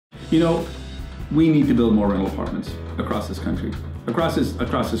You know, we need to build more rental apartments across this country, across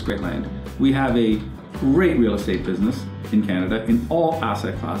this great land. We have a great real estate business in Canada in all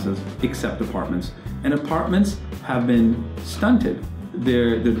asset classes except apartments. And apartments have been stunted.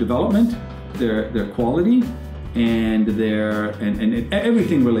 Their development, their quality, and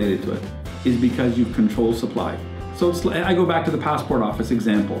everything related to it is because you've controlled supply. So I go back to the passport office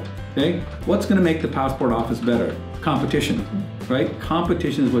example. Okay, what's going to make the passport office better? Competition, right?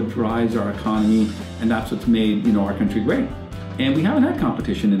 Competition is what drives our economy, and that's what's made our country great. And we haven't had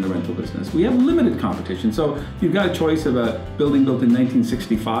competition in the rental business. We have limited competition. So you've got a choice of a building built in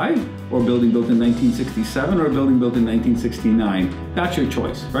 1965, or a building built in 1967, or a building built in 1969. That's your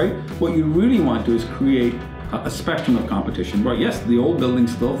choice, right? What you really want to do is create a spectrum of competition. Right? Yes, the old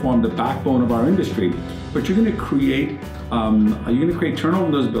buildings still form the backbone of our industry, but you're going to create turnover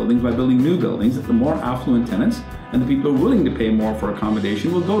in those buildings by building new buildings that the more affluent tenants and the people who are willing to pay more for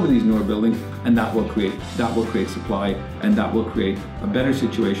accommodation will go to these newer buildings, and that will create supply, and that will create a better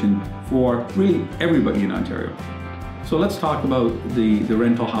situation for really everybody in Ontario. So let's talk about the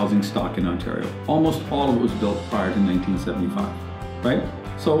rental housing stock in Ontario. Almost all of it was built prior to 1975, right?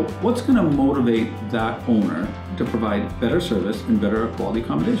 So what's going to motivate that owner to provide better service and better quality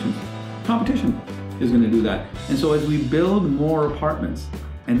accommodations? Competition is going to do that. And so as we build more apartments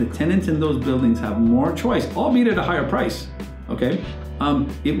and the tenants in those buildings have more choice, albeit at a higher price, okay,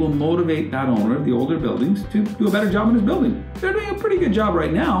 it will motivate that owner of the older buildings to do a better job in his building. They're doing a pretty good job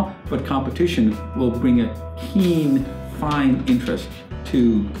right now, but competition will bring a keen, fine interest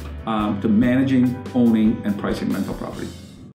to managing, owning, and pricing rental property.